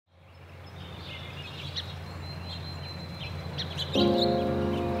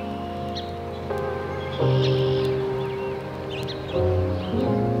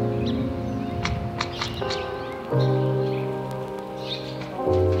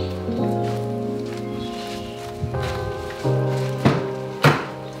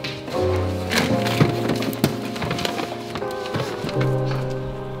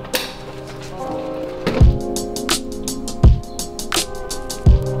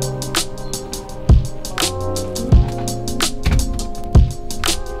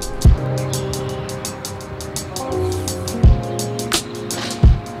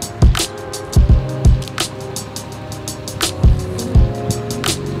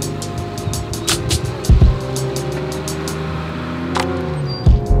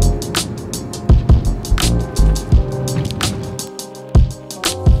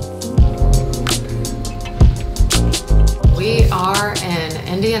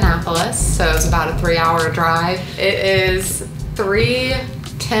So it's about a 3-hour drive. It is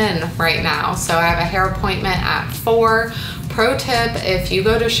 3:10 right now. So I have a hair appointment at 4. Pro tip, if you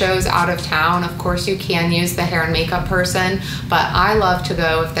go to shows out of town, of course you can use the hair and makeup person, but I love to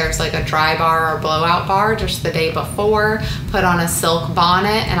go if there's like a dry bar or blowout bar just the day before, put on a silk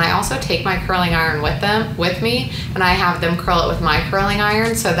bonnet, and I also take my curling iron with me, and I have them curl it with my curling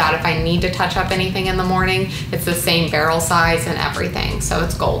iron so that if I need to touch up anything in the morning, it's the same barrel size and everything, so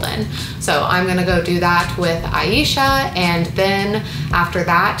it's golden. So I'm gonna go do that with Aisha, and then after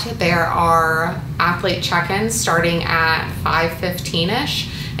that there are athlete check-ins starting at 5:15ish,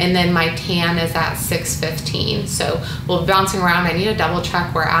 and then my tan is at 6:15. So we'll be bouncing around. I need to double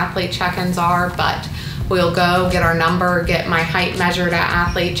check where athlete check-ins are, but we'll go get our number, get my height measured at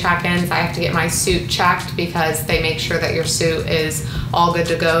athlete check-ins. I have to get my suit checked because they make sure that your suit is all good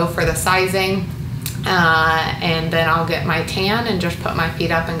to go for the sizing. And then I'll get my tan and just put my feet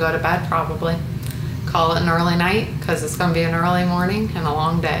up and go to bed probably. Call it an early night because it's gonna be an early morning and a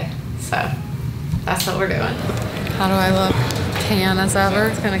long day. So that's what we're doing. How do I look? Tan as ever.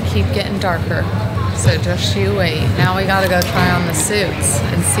 It's gonna keep getting darker. So just you wait. Now we gotta go try on the suits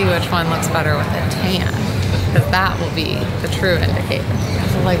and see which one looks better with a tan, because that will be the true indicator.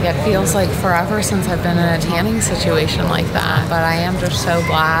 Like it feels like forever since I've been in a tanning situation like that, but I am just so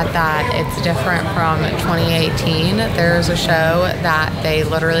glad that it's different from 2018. There's a show that they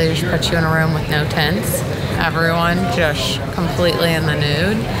literally just put you in a room with no tents. Everyone just completely in the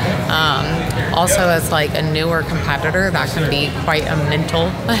nude. Also as like a newer competitor, that can be quite a mental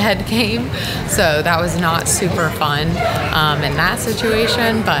head game. So that was not super fun in that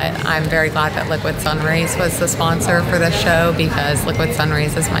situation, but I'm very glad that Liquid Sun Rays was the sponsor for the show, because Liquid Sun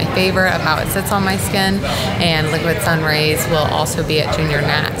Rays is my favorite of how it sits on my skin, and Liquid Sun Rays will also be at Junior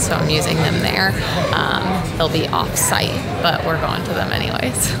Nat, so I'm using them there. They'll be off-site, but we're going to them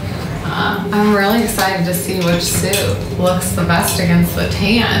anyways. I'm really excited to see which suit looks the best against the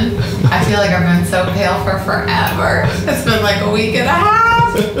tan. I feel like I've been so pale for forever. It's been like a week and a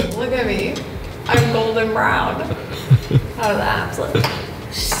half. Look at me. I'm golden brown. How do the abs look?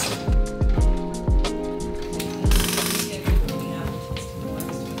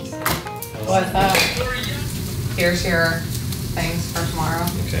 What's up? Here's your things for tomorrow.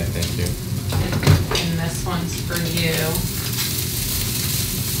 Okay, thank you. And this one's for you,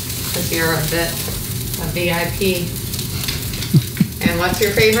 because you're a VIP. And what's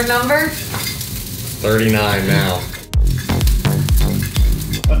your favorite number? 39 now.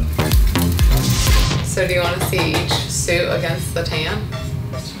 So do you want to see each suit against the tan?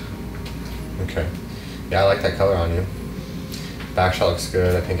 Okay. Yeah, I like that color on you. Back shot looks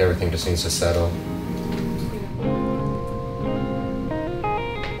good. I think everything just needs to settle.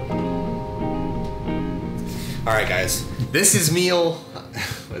 All right, guys. This is meal.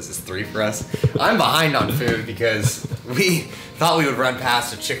 What is this, 3 for us? I'm behind on food because we thought we would run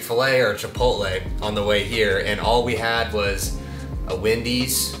past a Chick-fil-A or a Chipotle on the way here, and all we had was a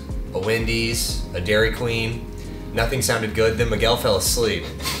Wendy's, a Dairy Queen. Nothing sounded good. Then Miguel fell asleep.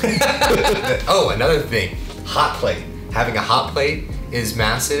 Oh, another thing, hot plate. Having a hot plate is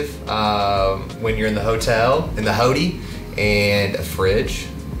massive when you're in the hotel, in the hoodie, and a fridge,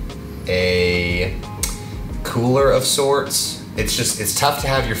 a cooler of sorts. It's tough to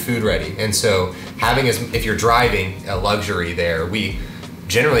have your food ready, and so having, if you're driving, a luxury there. We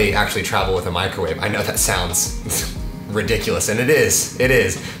generally actually travel with a microwave. I know that sounds ridiculous, and it is,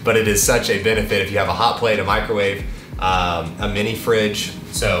 but it is such a benefit if you have a hot plate, a microwave, a mini fridge.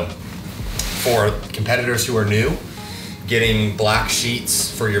 So for competitors who are new, getting black sheets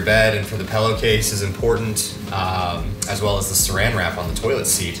for your bed and for the pillowcase is important, as well as the saran wrap on the toilet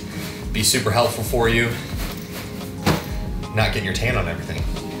seat. Be super helpful for you. Not getting your tan on everything.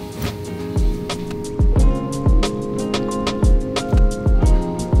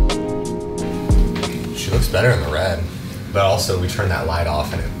 better in the red, but also we turned that light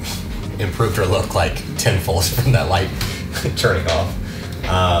off and it improved her look like tenfold from that light turning off.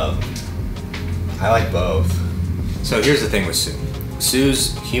 I like both. So here's the thing with Sue.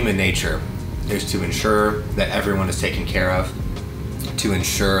 Sue's human nature is to ensure that everyone is taken care of, to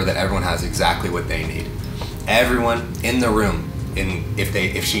ensure that everyone has exactly what they need. Everyone in the room,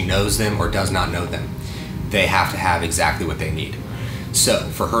 if she knows them or does not know them, they have to have exactly what they need. So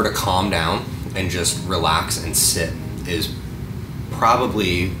for her to calm down and just relax and sit is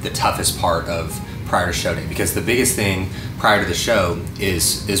probably the toughest part of prior to show day, because the biggest thing prior to the show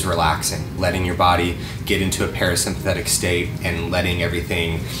is relaxing, letting your body get into a parasympathetic state and letting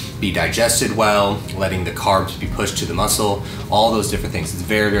everything be digested well, letting the carbs be pushed to the muscle, all those different things. It's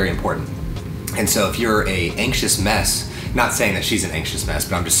very, very important. And so if you're a anxious mess, not saying that she's an anxious mess,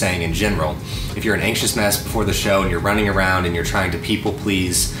 but I'm just saying in general, if you're an anxious mess before the show and you're running around and you're trying to people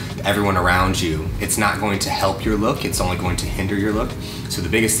please everyone around you, it's not going to help your look, it's only going to hinder your look. So the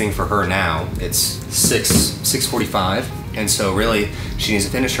biggest thing for her now, it's 6:45, and so really she needs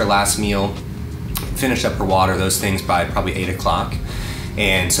to finish her last meal, finish up her water, those things by probably 8 o'clock.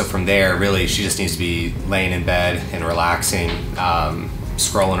 And so from there, really she just needs to be laying in bed and relaxing,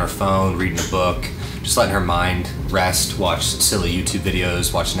 scrolling her phone, reading a book, just letting her mind rest, watch silly YouTube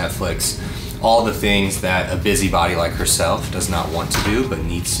videos, watch Netflix, all the things that a busybody like herself does not want to do but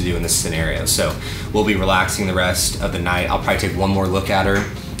needs to do in this scenario. So we'll be relaxing the rest of the night. I'll probably take one more look at her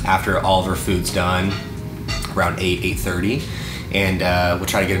after all of her food's done, around 8:30, and we'll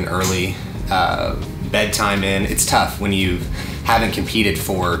try to get an early bedtime in. It's tough when you haven't competed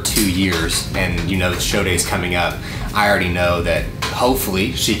for 2 years and you know the show day's coming up. I already know that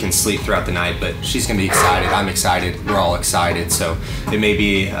hopefully she can sleep throughout the night, but she's gonna be excited. I'm excited, we're all excited. So it may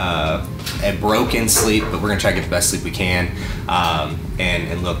be a broken sleep, but we're gonna try to get the best sleep we can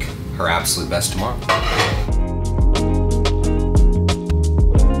and look her absolute best tomorrow.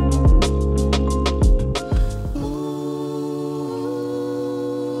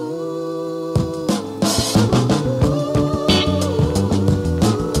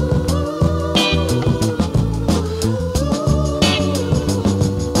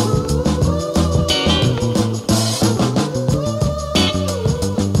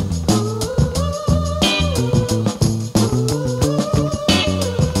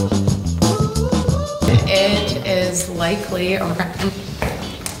 Likely around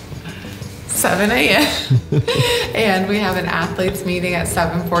 7 a.m. and we have an athletes meeting at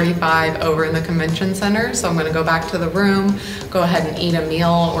 7:45 over in the convention center. So I'm going to go back to the room, go ahead and eat a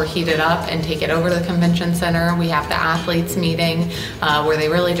meal or heat it up and take it over to the convention center. We have the athletes meeting where they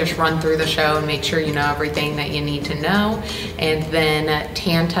really just run through the show and make sure you know everything that you need to know. And then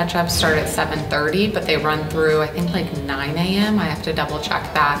tan touch-ups start at 7:30, but they run through I think like 9 a.m. I have to double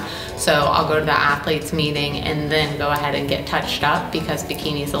check that. So I'll go to the athletes meeting and then go ahead and get touched up because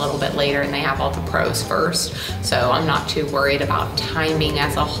bikini's a little bit later and they have all the pros first. So I'm not too worried about timing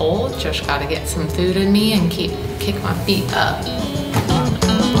as a whole. Just gotta get some food in me and kick my feet up.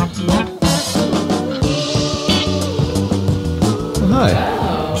 Hi.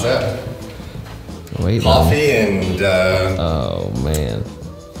 Oh. What's that? Wait. Coffee and Oh man.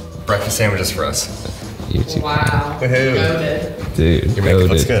 breakfast sandwiches for us. YouTube. Wow. Woohoo. Goated. Dude. Your makeup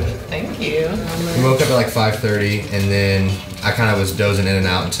looks goated. good. Thank you. We woke up at like 5:30, and then I kind of was dozing in and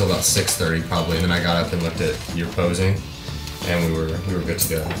out until about 6:30 probably, and then I got up and looked at your posing, and we were good to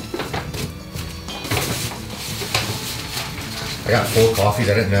go. I got 4 coffees.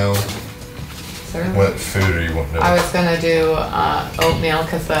 I didn't know what food are you wanting to. I was gonna do oatmeal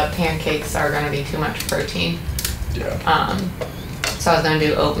because the pancakes are gonna be too much protein. Yeah. So I was gonna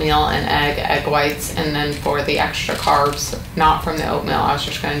do oatmeal and egg whites, and then for the extra carbs, not from the oatmeal, I was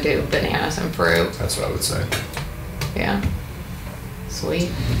just gonna do bananas and fruit. That's what I would say. Yeah. Sweet.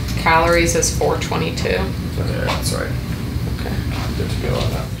 Calories is 422. Yeah, that's right. Okay. Good to go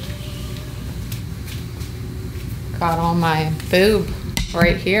on that. Got all my boob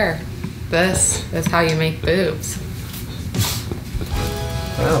right here. This is how you make boobs.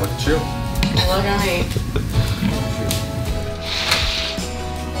 Oh, look at you. Look at me.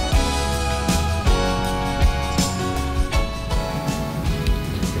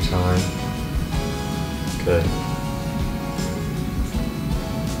 Time. Good.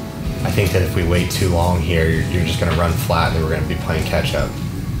 I think that if we wait too long here, you're just going to run flat and then we're going to be playing catch up.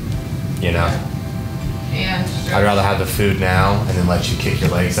 You know? And I'd rather have the food now and then let you kick your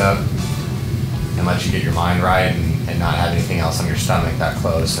legs up and let you get your mind right and not have anything else on your stomach that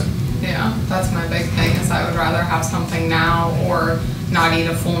close. And yeah, that's my big thing is I would rather have something now or not eat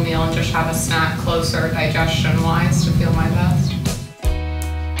a full meal and just have a snack closer digestion wise to feel my best.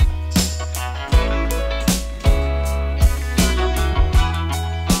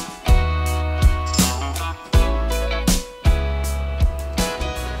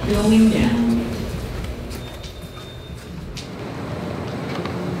 going down.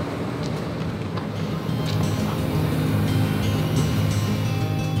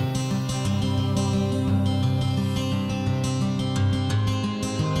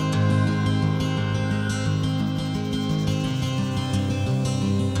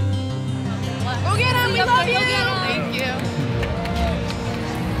 Go get him! We love you! Thank you.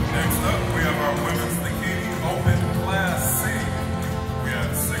 Next up, we have our women's bikini open class C. We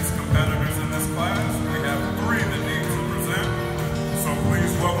have 6 competitors in this class. We have 3 that need to present. So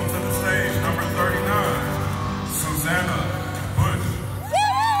please welcome to the stage number 39, Susanna Bush.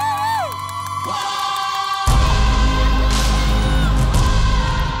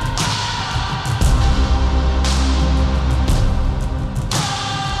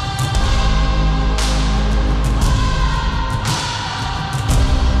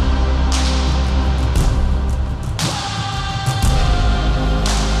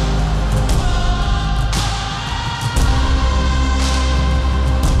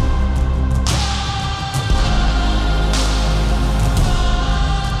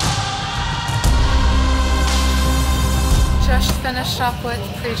 Finished up with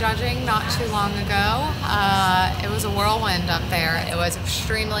prejudging not too long ago. It was a whirlwind up there. It was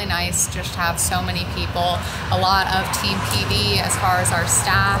extremely nice just to have so many people, a lot of Team PD as far as our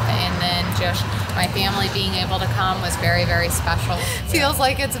staff, and then just my family being able to come was very, very special. Feels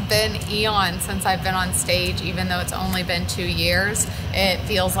like it's been eons since I've been on stage, even though it's only been 2 years. It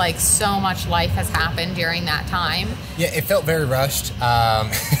feels like so much life has happened during that time. Yeah, it felt very rushed.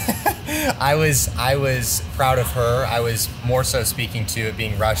 I was proud of her. I was more so speaking to it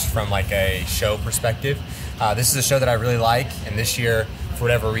being rushed from like a show perspective. This is a show that I really like, and this year, for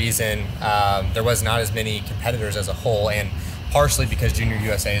whatever reason, there was not as many competitors as a whole, and partially because Junior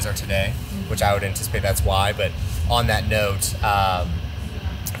USAs are today, which I would anticipate that's why. But on that note,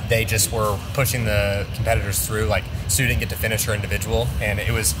 they just were pushing the competitors through. Like, Sue didn't get to finish her individual, and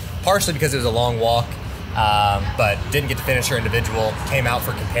it was partially because it was a long walk. But didn't get to finish her individual, came out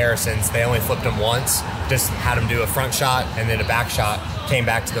for comparisons. They only flipped them once, just had them do a front shot and then a back shot, came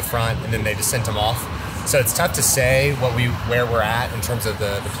back to the front, and then they just sent them off. So it's tough to say where we're at in terms of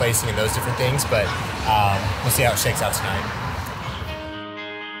the placing and those different things, but we'll see how it shakes out tonight.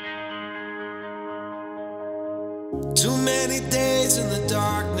 Too many days in the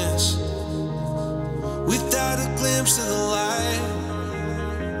darkness without a glimpse of the light.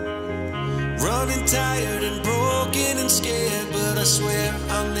 Running tired and broken and scared, but I swear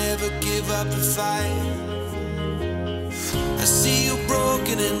I'll never give up the fight. I see you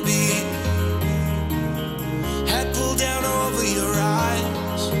broken and beat, head pulled down over your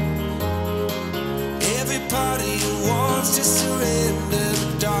eyes. Every part of you wants to surrender,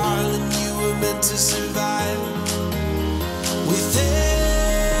 but darling, you were meant to survive. With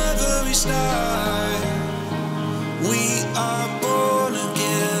every star, we are born again.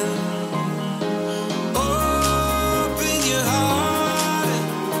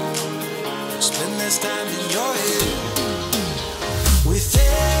 Time in your head. With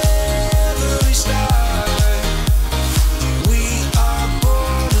every star, we are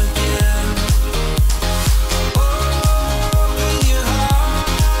born again. Open your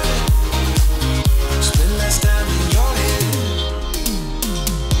heart, spend less time in your head.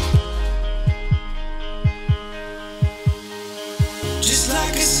 Just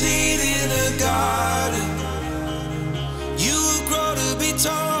like a seed in a garden, you will grow to be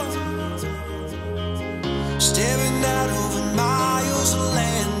tall. Staring out over miles of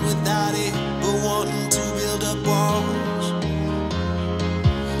land without it, but wanting to build up walls.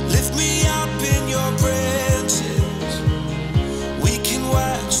 Lift me up in your branches, we can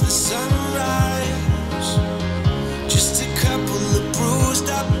watch the sunrise. Just a couple of bruised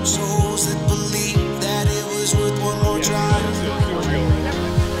up souls that believe that it was worth one more try.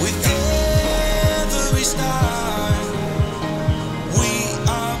 With every star, we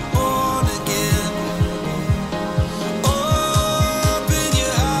are born again.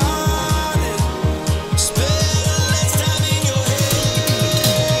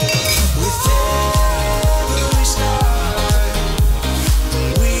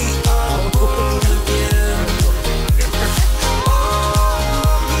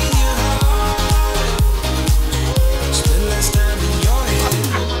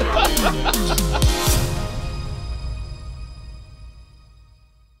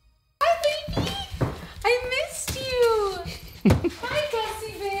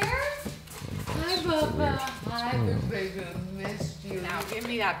 Now give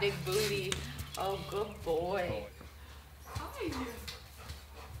me that big booty. Oh, good boy. Hi.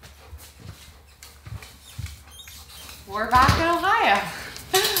 We're back in Ohio.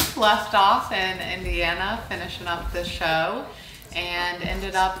 left off in Indiana, finishing up the show, and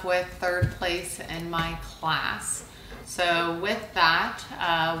ended up with 3rd place in my class. So with that,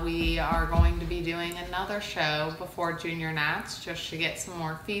 we are going to be doing another show before Junior Nats just to get some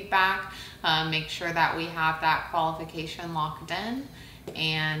more feedback, make sure that we have that qualification locked in,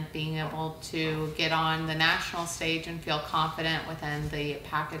 and being able to get on the national stage and feel confident within the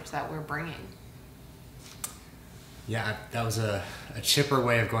package that we're bringing. Yeah, that was a chipper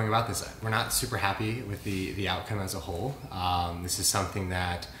way of going about this. We're not super happy with the outcome as a whole. This is something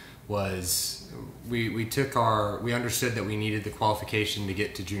that was, we understood that we needed the qualification to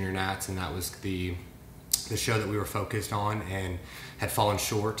get to Junior Nats, and that was the show that we were focused on, and had fallen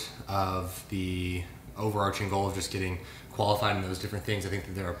short of the overarching goal of just getting qualified in those different things. I think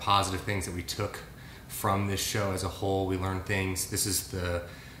that there are positive things that we took from this show as a whole. We learned things. This is the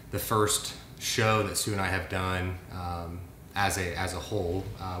first show that Sue and I have done as a whole,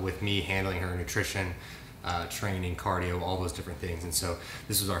 with me handling her nutrition, training, cardio, all those different things. And so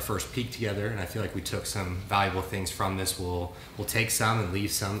this was our first peek together, and I feel like we took some valuable things from this. We'll take some and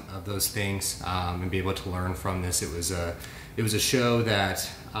leave some of those things, and be able to learn from this. It was a show that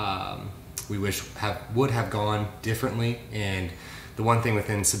we wish would have gone differently. And the one thing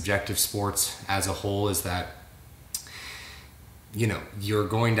within subjective sports as a whole is that, you know, you're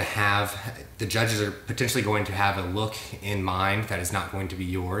going to have, the judges are potentially going to have a look in mind that is not going to be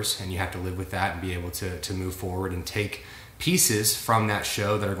yours, and you have to live with that and be able to move forward and take pieces from that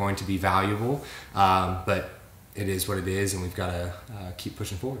show that are going to be valuable. But it is what it is, and we've got to keep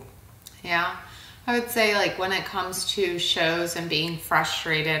pushing forward. Yeah. I would say, like, when it comes to shows and being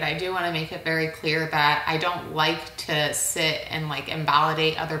frustrated, I do want to make it very clear that I don't like to sit and like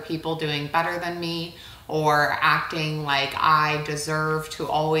invalidate other people doing better than me, or acting like I deserve to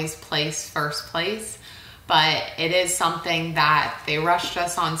always place 1st place. But it is something that they rushed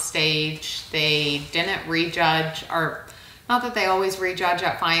us on stage. They didn't rejudge, or not that they always rejudge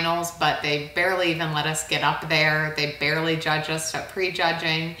at finals, but they barely even let us get up there. They barely judge us at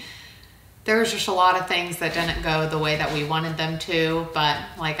prejudging. There was just a lot of things that didn't go the way that we wanted them to, but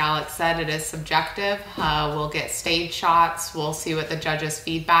like Alex said, it is subjective. We'll get stage shots, we'll see what the judges'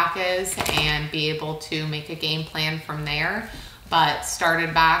 feedback is, and be able to make a game plan from there. But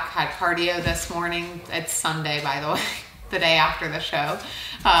started back, had cardio this morning. It's Sunday, by the way, the day after the show.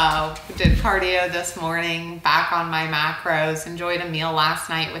 Did cardio this morning, back on my macros, enjoyed a meal last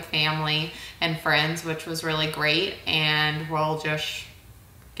night with family and friends, which was really great, and we'll just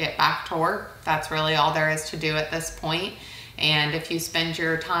get back to work. That's really all there is to do at this point. And if you spend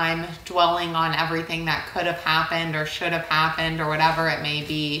your time dwelling on everything that could have happened or should have happened or whatever it may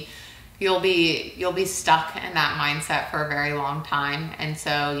be, you'll be stuck in that mindset for a very long time. And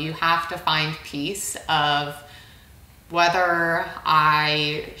so you have to find peace of whether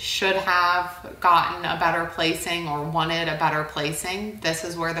I should have gotten a better placing or wanted a better placing. This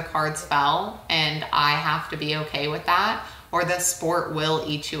is where the cards fell, and I have to be okay with that, or this sport will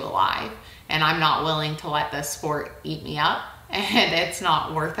eat you alive. And I'm not willing to let this sport eat me up. And it's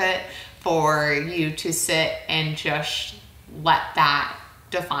not worth it for you to sit and just let that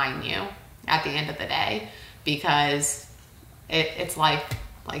define you at the end of the day, because it's like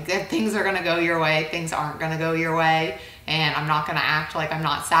things are gonna go your way, things aren't gonna go your way. And I'm not gonna act like I'm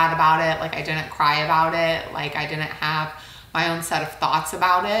not sad about it, like I didn't cry about it, like I didn't have my own set of thoughts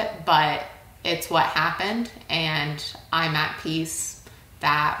about it, but it's what happened, and I'm at peace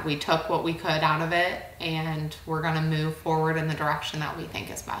that we took what we could out of it, and we're going to move forward in the direction that we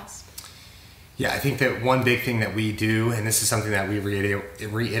think is best. Yeah, I think that one big thing that we do, and this is something that we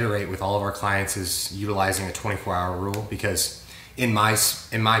reiterate with all of our clients, is utilizing a 24-hour rule, because in my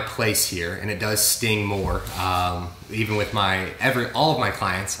place here, and it does sting more, even with all of my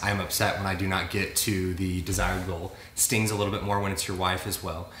clients, I'm upset when I do not get to the desired goal. It stings a little bit more when it's your wife as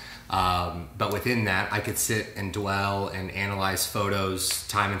well. But within that, I could sit and dwell and analyze photos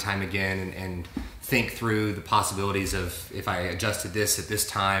time and time again, and think through the possibilities of, if I adjusted this at this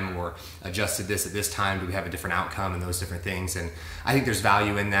time or adjusted this at this time, do we have a different outcome, and those different things. And I think there's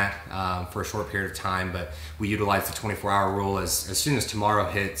value in that for a short period of time, but we utilize the 24-hour rule. As soon as tomorrow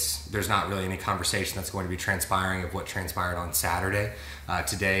hits, there's not really any conversation that's going to be transpiring of what transpired on Saturday.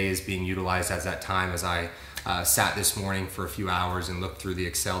 Today is being utilized as that time, as I sat this morning for a few hours and looked through the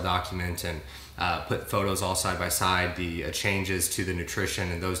Excel document and put photos all side by side, the changes to the nutrition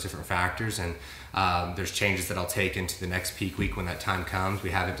and those different factors. And there's changes that I'll take into the next peak week when that time comes. We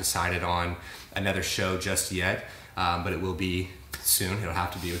haven't decided on another show just yet, but it will be soon. It'll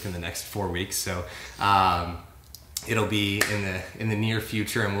have to be within the next 4 weeks. So it'll be in the near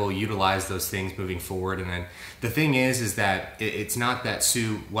future, and we'll utilize those things moving forward. And then the thing is that it's not that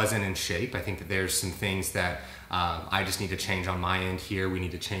Sue wasn't in shape. I think that there's some things that I just need to change on my end here. We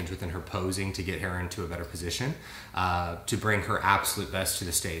need to change within her posing to get her into a better position, to bring her absolute best to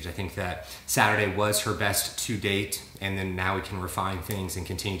the stage. I think that Saturday was her best to date, and then now we can refine things and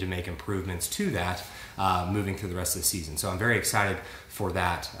continue to make improvements to that moving through the rest of the season. So I'm very excited for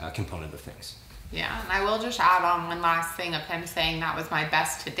that component of things. Yeah, and I will just add on one last thing of him saying that was my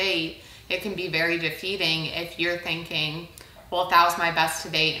best to date. It can be very defeating if you're thinking, well, if that was my best to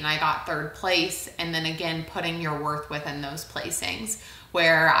date and I got third place, and then again putting your worth within those placings,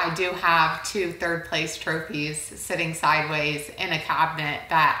 where I do have 2 third place trophies sitting sideways in a cabinet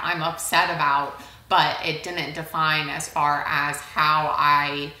that I'm upset about, but it didn't define as far as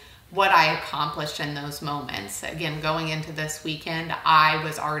what I accomplished in those moments. Again, going into this weekend, I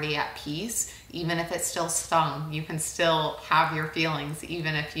was already at peace. Even if it still stung, you can still have your feelings,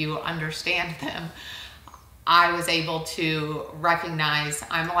 even if you understand them. I was able to recognize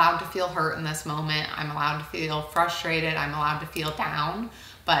I'm allowed to feel hurt in this moment. I'm allowed to feel frustrated. I'm allowed to feel down,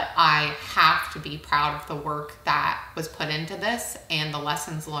 but I have to be proud of the work that was put into this and the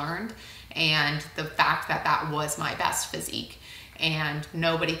lessons learned and the fact that that was my best physique. And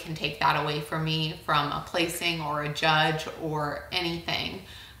nobody can take that away from me from a placing or a judge or anything.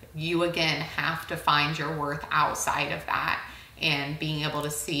 You again have to find your worth outside of that, and being able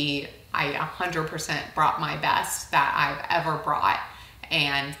to see I 100% brought my best that I've ever brought,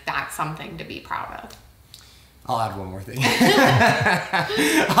 and that's something to be proud of. I'll add one more thing.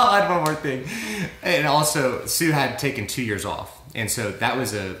 And also, Sue had taken 2 years off. And so that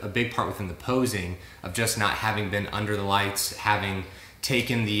was a big part within the posing of just not having been under the lights, having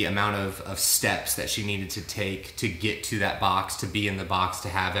taken the amount of steps that she needed to take to get to that box, to be in the box, to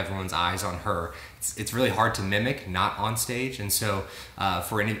have everyone's eyes on her. It's really hard to mimic not on stage. And so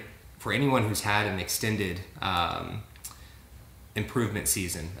for anyone who's had an extended improvement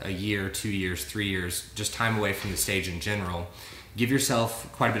season, a year, 2 years, 3 years, just time away from the stage in general, give yourself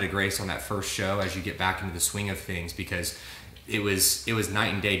quite a bit of grace on that first show as you get back into the swing of things, because it was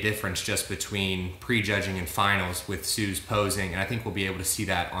night and day difference just between prejudging and finals with Sue's posing. And I think we'll be able to see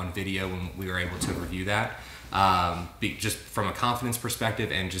that on video when we were able to review that, just from a confidence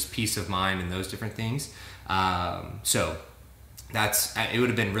perspective and just peace of mind and those different things. So it would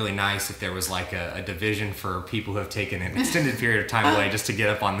have been really nice if there was like a division for people who have taken an extended period of time away just to get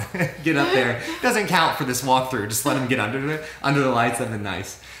up there. It doesn't count for this walkthrough. Just let them get under the lights. That'd been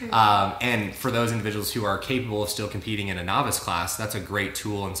nice. And for those individuals who are capable of still competing in a novice class, that's a great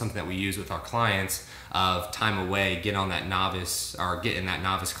tool and something that we use with our clients of time away. Get in that novice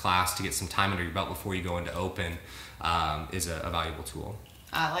class to get some time under your belt before you go into open is a valuable tool.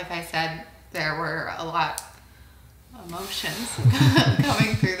 Like I said, there were a lot emotions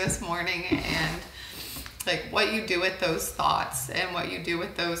coming through this morning, and like what you do with those thoughts and what you do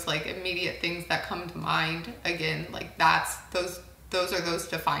with those like immediate things that come to mind, again, like those are those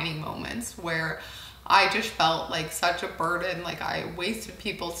defining moments where I just felt like such a burden, like I wasted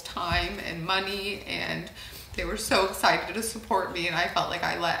people's time and money, and they were so excited to support me, and I felt like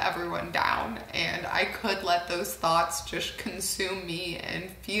I let everyone down, and I could let those thoughts just consume me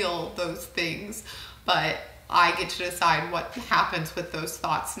and feel those things, but I get to decide what happens with those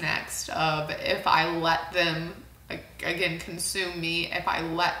thoughts next, of if I let them, again, consume me, if I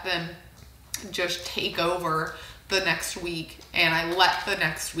let them just take over the next week and I let the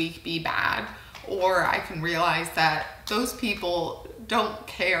next week be bad, or I can realize that those people don't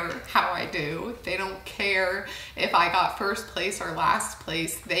care how I do. They don't care if I got first place or last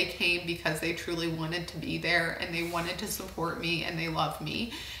place. They came because they truly wanted to be there and they wanted to support me and they love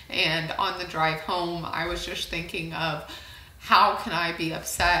me. And on the drive home, I was just thinking of how can I be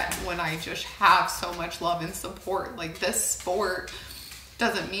upset when I just have so much love and support? Like, this sport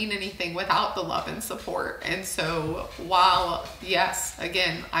doesn't mean anything without the love and support. And so while, yes,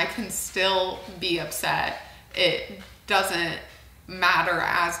 again, I can still be upset, it doesn't matter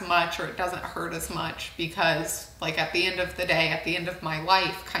as much, or it doesn't hurt as much, because like at the end of the day, at the end of my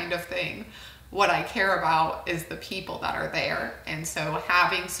life kind of thing, what I care about is the people that are there. And so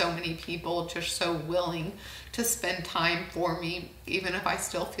having so many people just so willing to spend time for me, even if I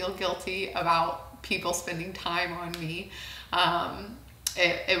still feel guilty about people spending time on me,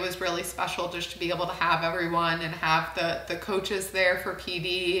 it was really special just to be able to have everyone and have the coaches there for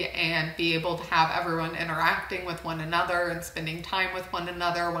PD and be able to have everyone interacting with one another and spending time with one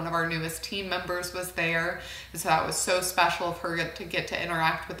another. One of our newest team members was there, and so that was so special of her to get to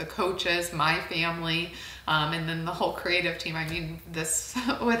interact with the coaches, my family, and then the whole creative team. I mean, this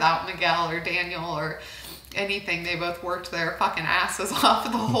without Miguel or Daniel or anything, they both worked their fucking asses off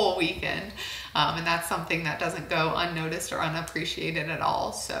the whole weekend. And that's something that doesn't go unnoticed or unappreciated at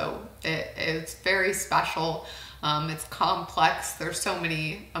all. So it's very special. It's complex. There's so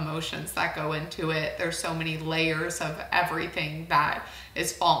many emotions that go into it. There's so many layers of everything that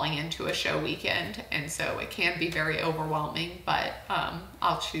is falling into a show weekend. And so it can be very overwhelming, but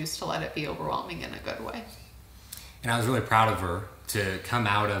I'll choose to let it be overwhelming in a good way. And I was really proud of her to come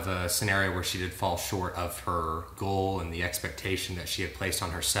out of a scenario where she did fall short of her goal and the expectation that she had placed on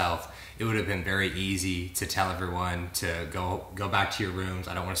herself. It would have been very easy to tell everyone to go back to your rooms.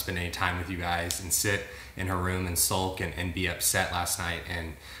 I don't want to spend any time with you guys, and sit in her room and sulk and be upset last night.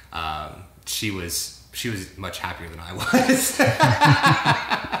 And she was much happier than I was.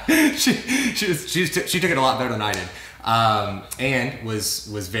 she took it a lot better than I did. And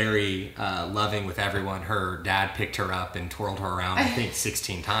was very loving with everyone. Her dad picked her up and twirled her around, I think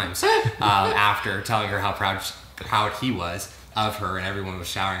 16 times after telling her how proud he was of her, and everyone was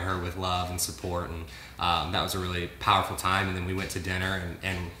showering her with love and support, and that was a really powerful time. And then we went to dinner,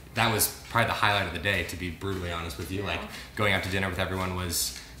 and that was probably the highlight of the day, to be brutally honest with you. Like, going out to dinner with everyone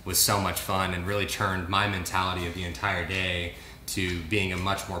was so much fun, and really turned my mentality of the entire day to being a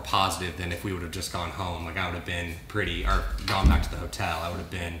much more positive than if we would have just gone home. Like, I would have been gone back to the hotel. I would have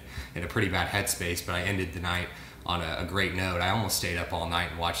been in a pretty bad headspace, but I ended the night on a great note. I almost stayed up all night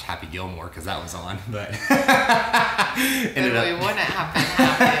and watched Happy Gilmore because that was on, but we wouldn't have been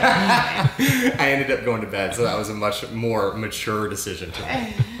happy. I ended up going to bed, so that was a much more mature decision to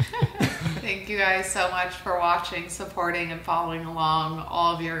make. Thank you guys so much for watching, supporting, and following along.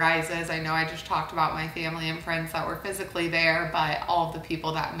 All of your guys's. I know I just talked about my family and friends that were physically there, but all of the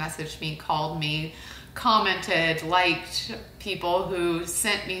people that messaged me, called me, commented, liked, people who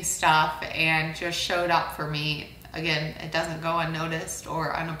sent me stuff and just showed up for me. Again, it doesn't go unnoticed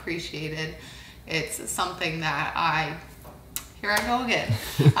or unappreciated. It's something that here I go again.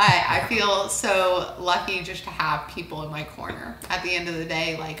 I feel so lucky just to have people in my corner. At the end of the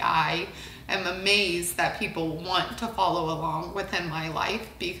day, like, I am amazed that people want to follow along within my life,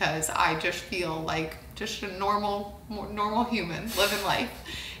 because I just feel like just a normal human living life.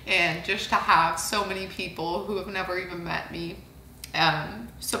 And just to have so many people who have never even met me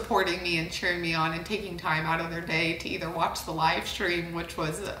supporting me and cheering me on and taking time out of their day to either watch the live stream, which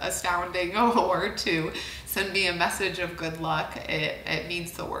was astounding, or to send me a message of good luck, it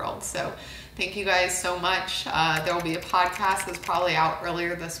means the world. So thank you guys so much. There will be a podcast that's probably out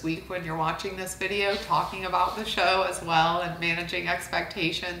earlier this week when you're watching this video, talking about the show as well and managing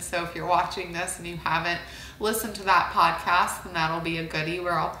expectations. So if you're watching this and you haven't listened to that podcast, then that'll be a goodie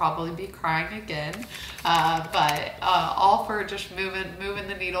where I'll probably be crying again. But all for just moving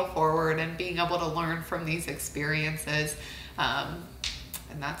the needle forward and being able to learn from these experiences. And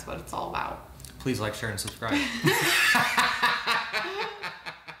that's what it's all about. Please like, share, and subscribe.